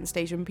and not against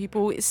Asian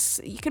people.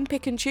 You can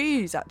pick and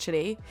choose,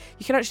 actually.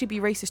 You can actually be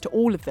racist to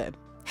all of them.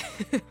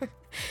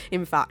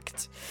 In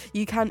fact,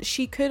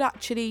 she could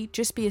actually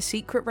just be a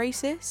secret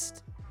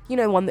racist. You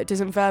know, one that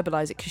doesn't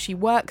verbalise it because she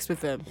works with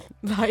them.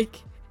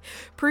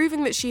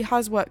 Proving that she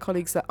has work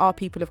colleagues that are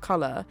people of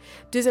colour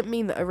doesn't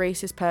mean that a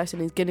racist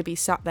person is going to be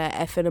sat there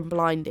effing and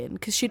blinding,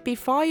 because she'd be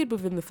fired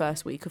within the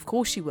first week. Of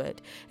course she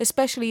would,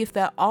 especially if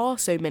there are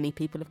so many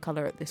people of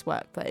colour at this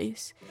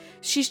workplace.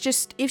 She's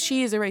just, if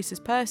she is a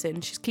racist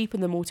person, she's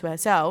keeping them all to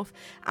herself,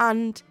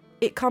 and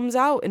it comes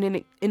out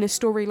in a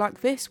story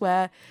like this,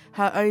 where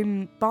her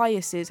own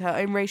biases, her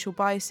own racial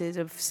biases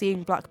of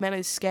seeing black men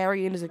as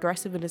scary and as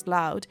aggressive and as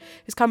loud,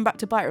 has come back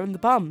to bite her in the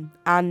bum.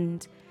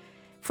 And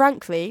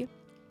frankly,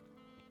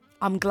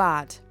 I'm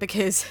glad,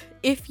 because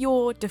if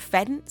your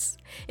defence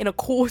in a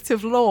court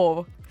of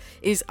law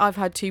is I've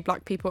had 2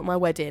 black people at my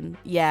wedding,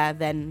 yeah,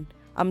 then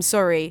I'm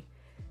sorry,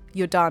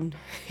 you're done.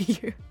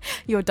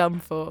 You're done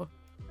for.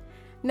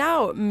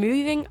 Now,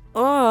 moving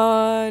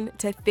on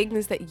to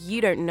things that you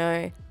don't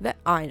know that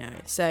I know.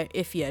 So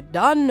if you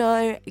don't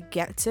know,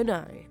 get to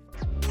know.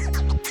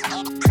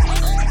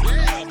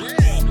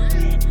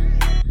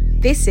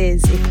 This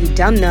is If You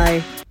Don't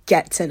Know,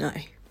 Get to Know.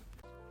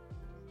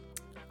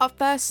 Our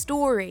first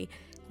story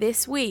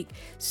this week,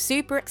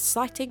 super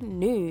exciting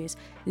news.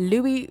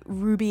 Luis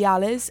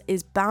Rubiales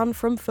is banned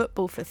from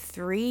football for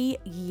 3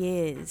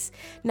 years.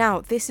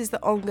 Now, this is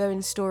the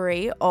ongoing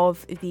story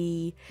of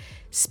the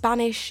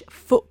Spanish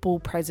football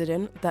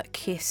president that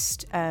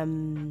kissed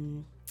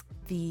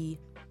the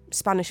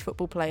Spanish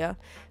football player,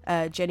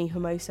 Jenny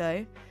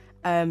Hermoso,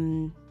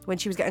 when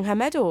she was getting her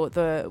medal at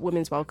the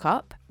Women's World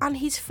Cup, and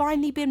he's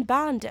finally been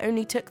banned. It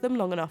only took them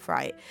long enough,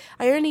 right?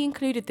 I only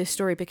included this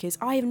story because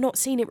I have not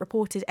seen it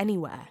reported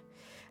anywhere.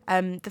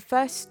 When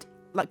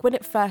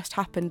it first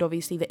happened,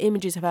 obviously the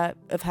images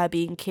of her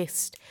being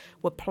kissed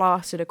were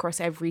plastered across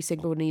every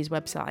single news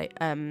website,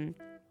 and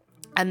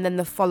then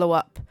the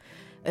follow-up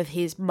of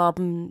his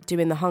mum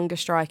doing the hunger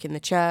strike in the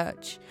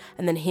church,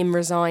 and then him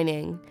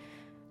resigning.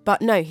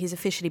 But no, he's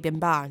officially been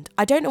banned.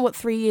 I don't know what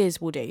 3 years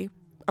will do.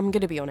 I'm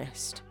going to be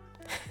honest.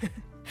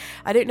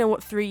 I don't know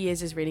what 3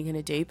 years is really going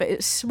to do, but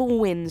it's small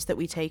wins that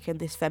we take in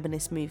this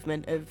feminist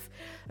movement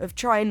of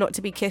trying not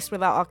to be kissed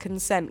without our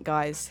consent,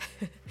 guys.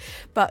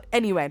 But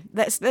anyway,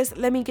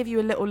 let me give you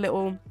a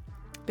little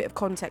bit of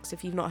context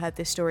if you've not heard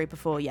this story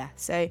before. Yeah,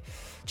 so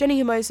Jenny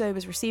Hermoso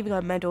was receiving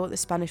her medal at the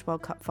Spanish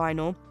World Cup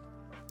final,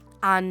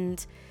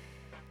 and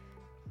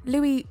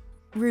Luis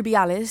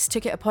Rubiales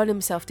took it upon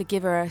himself to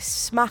give her a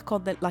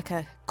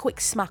quick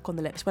smack on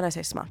the lips. When I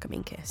say smack, I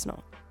mean kiss,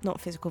 not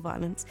physical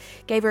violence.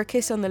 Gave her a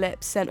kiss on the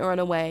lips, sent her on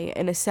her way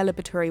in a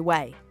celebratory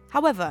way.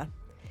 However,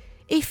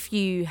 if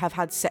you have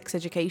had sex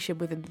education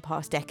within the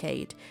past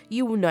decade,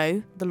 you will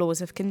know the laws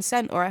of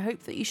consent, or I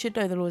hope that you should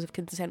know the laws of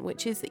consent,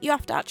 which is that you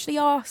have to actually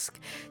ask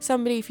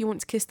somebody if you want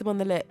to kiss them on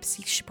the lips.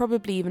 You should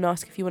probably even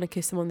ask if you want to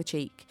kiss them on the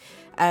cheek.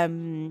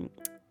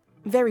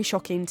 Very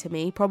shocking to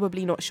me,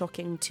 probably not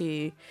shocking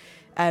to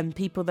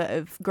people that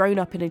have grown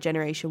up in a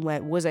generation where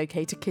it was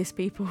okay to kiss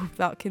people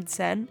without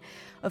consent,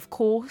 of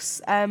course.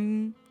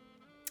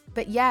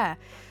 But yeah,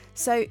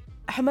 so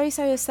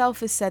Hermoso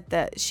herself has said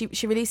that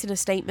she released in a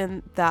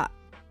statement that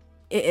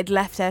it had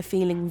left her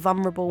feeling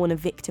vulnerable and a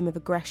victim of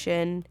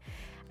aggression,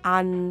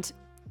 and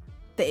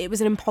that it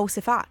was an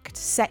impulsive act,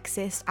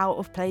 sexist, out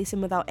of place,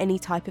 and without any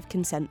type of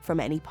consent from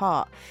any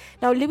part.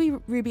 Now, Luis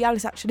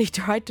Rubiales actually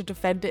tried to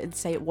defend it and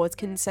say it was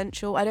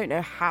consensual. I don't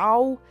know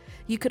how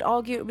you could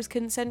argue it was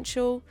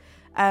consensual,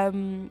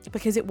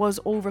 because it was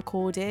all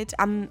recorded,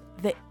 and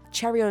the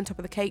cherry on top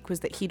of the cake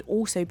was that he'd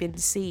also been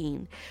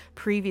seen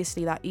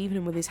previously that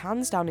evening with his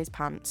hands down his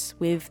pants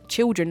with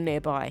children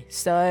nearby.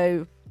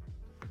 So,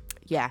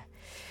 yeah.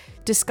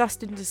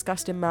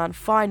 Disgusting man,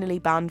 finally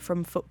banned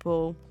from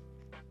football,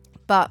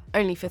 but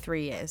only for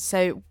 3 years.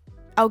 So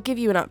I'll give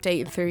you an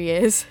update in 3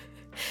 years.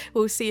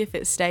 We'll see if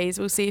it stays.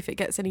 We'll see if it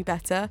gets any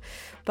better.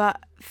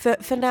 But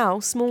for now,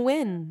 small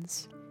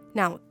wins.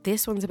 Now,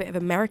 this one's a bit of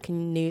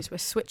American news. We're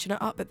switching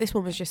it up, but this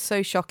one was just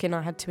so shocking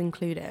I had to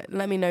include it.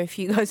 Let me know if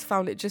you guys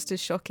found it just as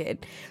shocking.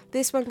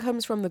 This one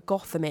comes from The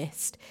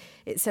Gothamist.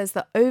 It says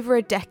that over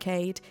a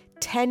decade,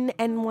 10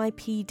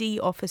 NYPD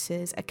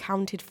officers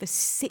accounted for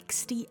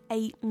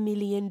 $68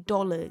 million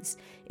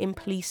in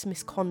police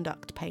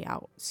misconduct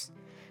payouts.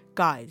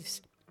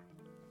 Guys,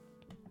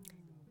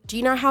 do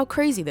you know how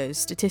crazy those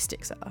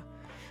statistics are?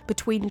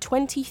 Between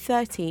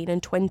 2013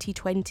 and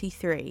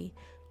 2023,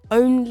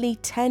 only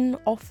 10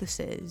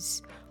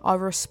 officers are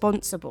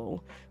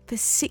responsible for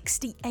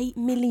 $68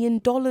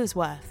 million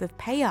worth of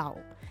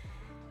payout.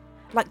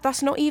 Like,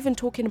 that's not even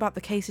talking about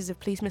the cases of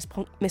police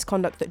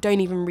misconduct that don't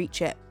even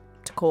reach it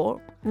to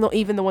court, not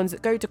even the ones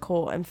that go to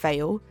court and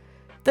fail.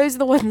 Those are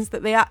the ones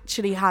that they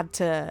actually had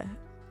to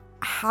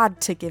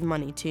give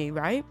money to,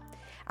 right?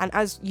 And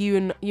as you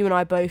and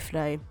I both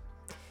know,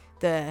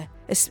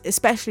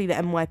 especially the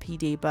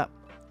NYPD, but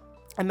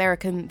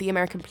the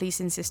American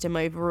policing system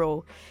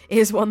overall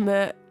is one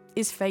that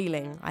is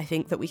failing, I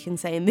think that we can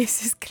say, and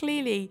this is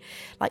clearly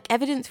like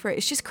evidence for it.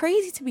 It's just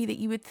crazy to me that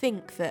you would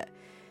think that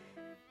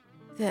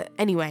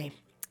anyway,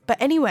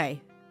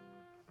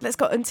 let's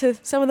get into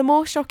some of the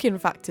more shocking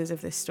factors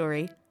of this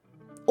story.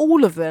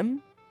 All of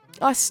them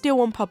are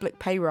still on public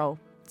payroll.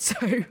 So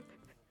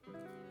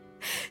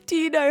Do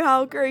you know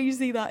how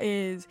crazy that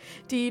is?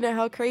 Do you know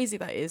how crazy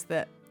that is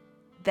that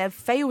they've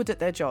failed at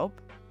their job?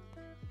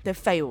 They've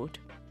failed.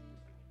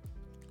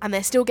 And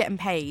they're still getting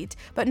paid.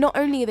 But not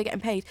only are they getting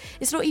paid,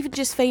 it's not even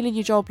just failing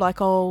your job like,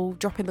 oh,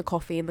 dropping the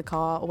coffee in the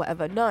car or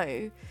whatever.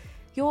 No,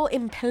 you're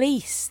in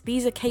police.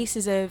 These are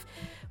cases of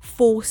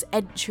forced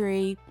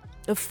entry,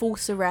 of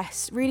false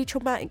arrest, really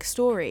traumatic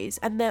stories.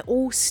 And they're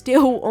all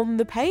still on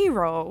the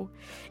payroll,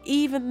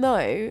 even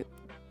though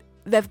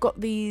they've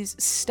got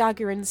these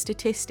staggering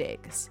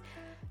statistics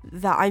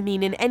that, I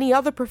mean, in any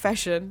other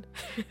profession,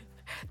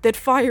 they'd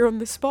fire on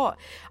the spot.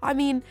 I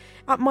mean,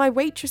 at my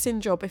waitressing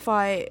job, if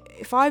I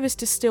was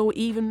to steal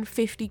even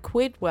 50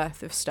 quid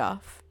worth of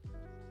stuff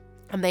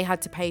and they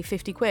had to pay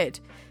 50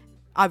 quid,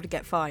 I would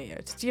get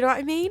fired. Do you know what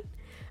I mean?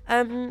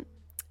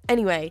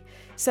 Anyway,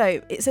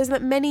 so it says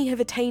that many have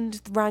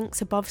attained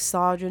ranks above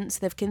sergeants.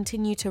 They've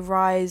continued to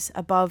rise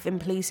above in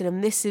policing,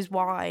 and this is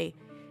why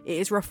it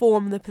is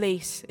reform the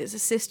police. It's a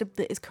system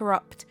that is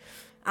corrupt,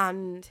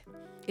 and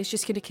it's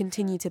just going to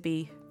continue to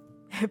be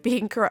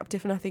being corrupt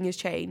if nothing is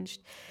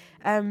changed.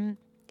 In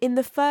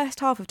the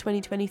first half of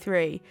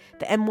 2023,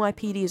 the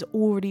NYPD has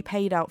already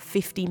paid out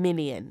 50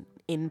 million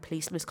in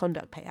police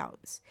misconduct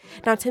payouts.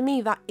 Now, to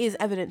me, that is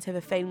evidence of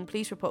a failing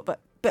police report, but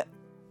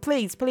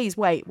please,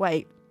 wait,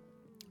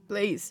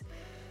 please.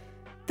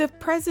 The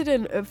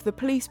president of the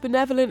Police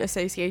Benevolent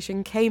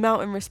Association came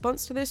out in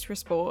response to this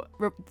report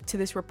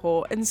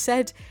and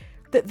said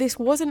that this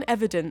wasn't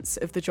evidence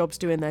of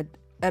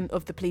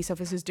of the police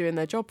officers doing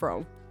their job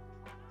wrong.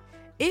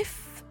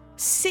 If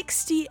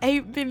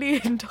 $68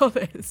 billion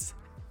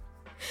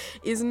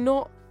is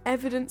not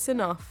evidence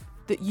enough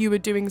that you were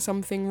doing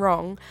something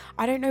wrong,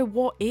 I don't know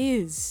what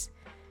is.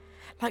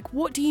 Like,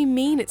 what do you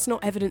mean it's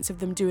not evidence of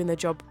them doing their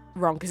job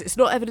wrong? Because it's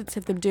not evidence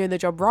of them doing their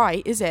job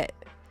right, is it?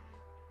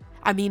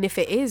 I mean, if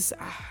it is,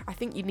 I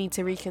think you need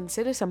to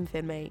reconsider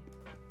something, mate.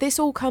 This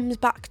all comes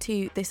back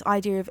to this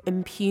idea of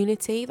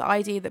impunity, the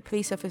idea that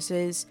police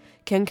officers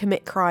can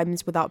commit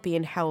crimes without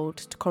being held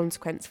to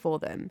consequence for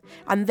them.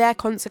 And their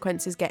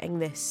consequence is getting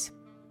this.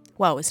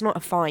 Well, it's not a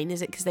fine,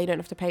 is it? Because they don't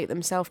have to pay it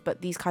themselves,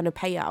 but these kind of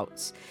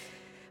payouts.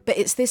 But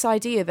it's this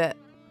idea that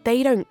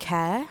they don't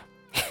care.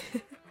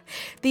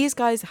 These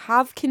guys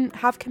have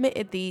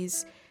committed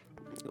these,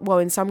 well,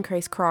 in some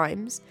case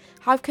crimes,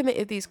 have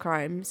committed these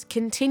crimes,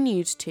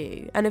 continued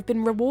to, and have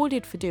been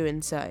rewarded for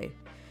doing so.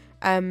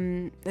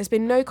 There's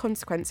been no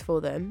consequence for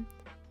them.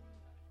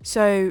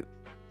 So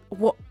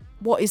what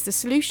is the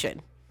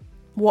solution?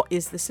 What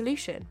is the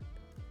solution?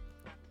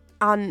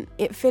 And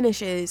it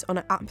finishes on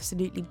an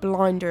absolutely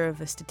blinder of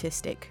a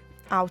statistic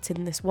out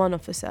in this one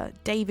officer,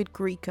 David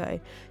Greco,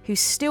 who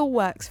still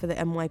works for the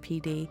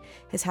NYPD,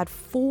 has had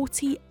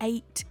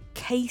 48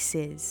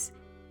 cases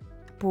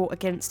brought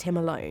against him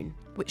alone,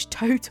 which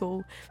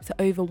total to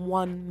over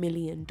 $1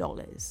 million.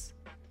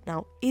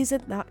 Now,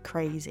 isn't that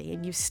crazy?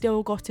 And you've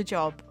still got a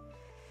job.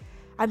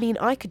 I mean,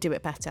 I could do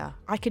it better.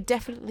 I could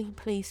definitely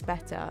police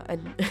better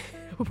and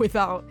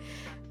without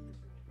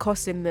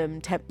costing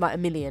them like $1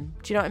 million.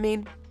 Do you know what I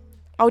mean?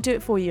 I'll do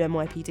it for you,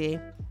 NYPD.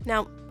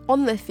 Now,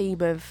 on the theme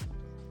of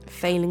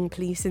failing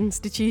police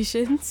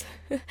institutions,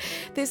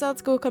 this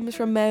article comes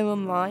from Mail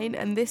Online,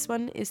 and this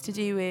one is to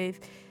do with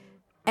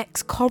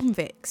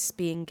ex-convicts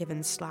being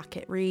given slack.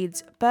 It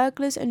reads,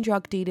 burglars and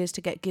drug dealers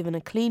to get given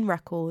a clean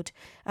record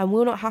and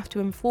will not have to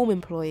inform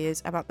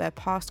employers about their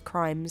past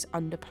crimes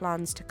under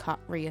plans to cut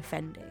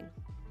reoffending.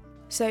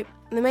 So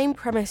the main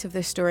premise of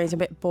this story is a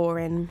bit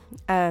boring,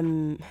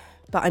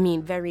 but I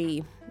mean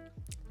very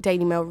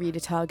Daily Mail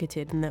reader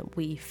targeted in that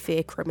we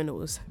fear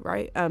criminals,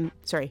 right?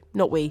 Sorry,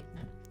 not we.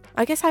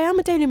 I guess I am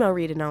a Daily Mail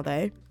reader now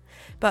though.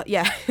 But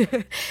yeah,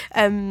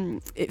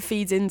 it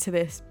feeds into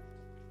this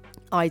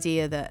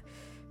idea that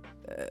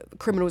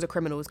criminals are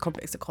criminals,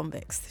 convicts are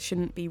convicts,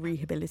 shouldn't be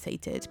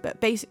rehabilitated.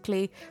 But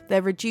basically,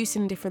 they're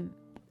reducing different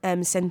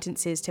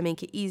sentences to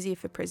make it easier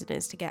for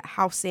prisoners to get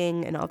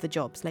housing and other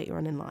jobs later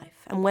on in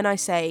life. And when I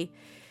say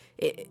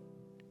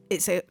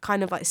it's a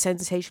kind of like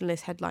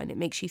sensationalist headline, it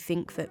makes you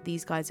think that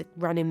these guys are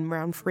running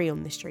around free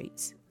on the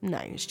streets. No,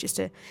 it's just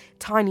a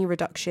tiny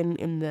reduction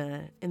in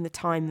the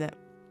time that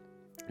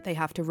they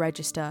have to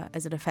register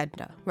as an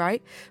offender,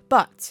 right?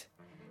 But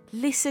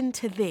listen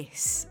to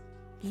this.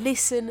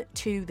 Listen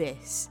to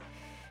this.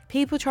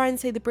 People try and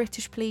say the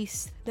British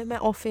police, they're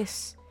Met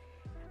Office.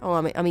 Oh,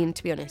 I mean,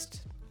 to be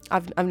honest,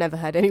 I've never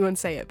heard anyone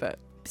say it, but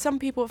some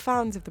people are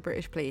fans of the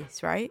British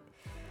police, right?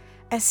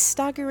 A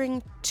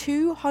staggering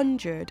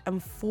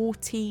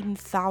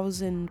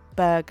 214,000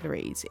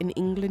 burglaries in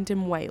England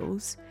and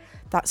Wales,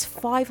 that's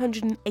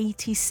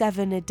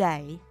 587 a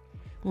day,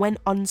 went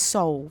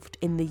unsolved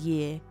in the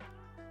year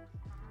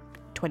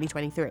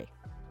 2023.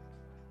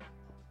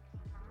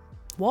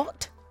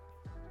 What?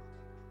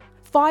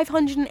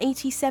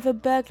 587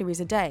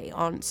 burglaries a day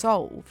aren't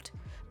solved,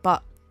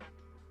 but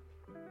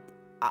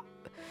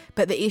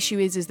the issue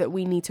is that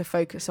we need to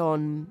focus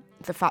on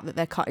the fact that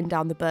they're cutting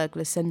down the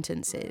burglar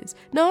sentences.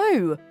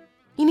 No,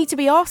 you need to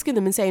be asking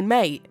them and saying,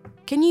 mate,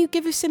 Can you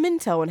give us some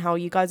intel on how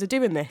you guys are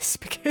doing this?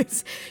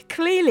 Because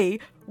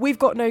clearly we've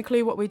got no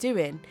clue what we're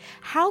doing.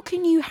 How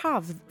can you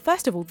have,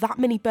 first of all, that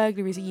many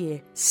burglaries a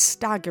year?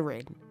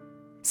 Staggering.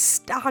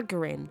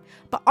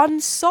 But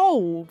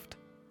unsolved,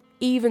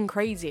 even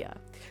crazier.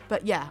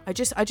 But yeah, I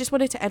just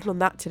wanted to end on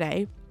that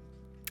today.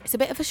 It's a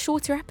bit of a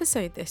shorter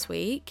episode this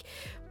week,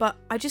 but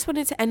I just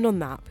wanted to end on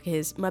that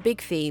because my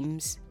big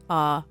themes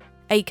are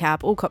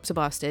ACAB, all cops are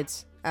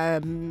bastards.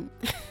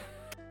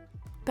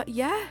 But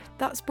yeah,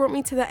 that's brought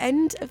me to the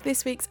end of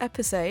this week's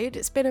episode.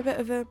 It's been a bit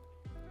of a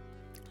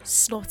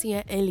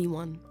snottier, illy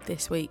one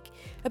this week.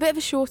 A bit of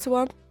a shorter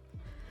one.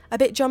 A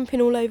bit jumping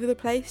all over the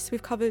place.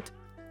 We've covered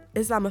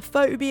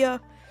islamophobia.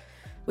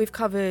 We've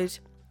covered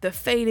the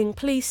failing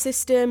police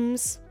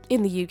systems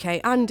in the UK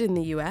and in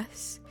the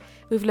US.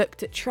 We've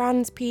looked at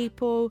trans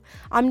people.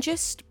 I'm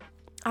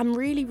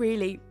really,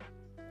 really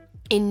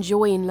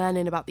enjoying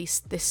learning about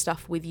this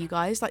stuff with you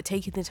guys, like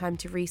taking the time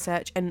to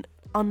research and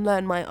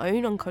unlearn my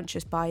own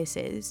unconscious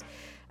biases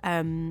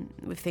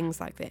with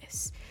things like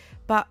this.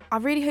 But I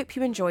really hope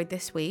you enjoyed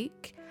this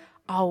week.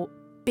 I'll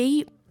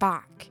be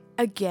back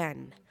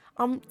again.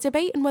 I'm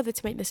debating whether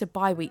to make this a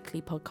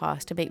bi-weekly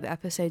podcast to make the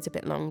episodes a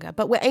bit longer,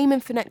 but we're aiming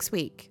for next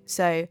week.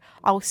 So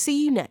I'll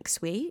see you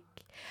next week.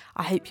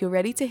 I hope you're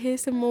ready to hear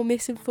some more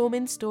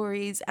misinforming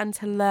stories and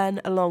to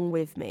learn along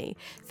with me.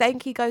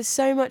 Thank you guys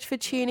so much for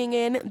tuning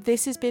in.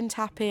 This has been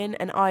Tap In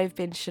and I've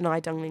been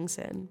Shania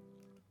Dunglingson.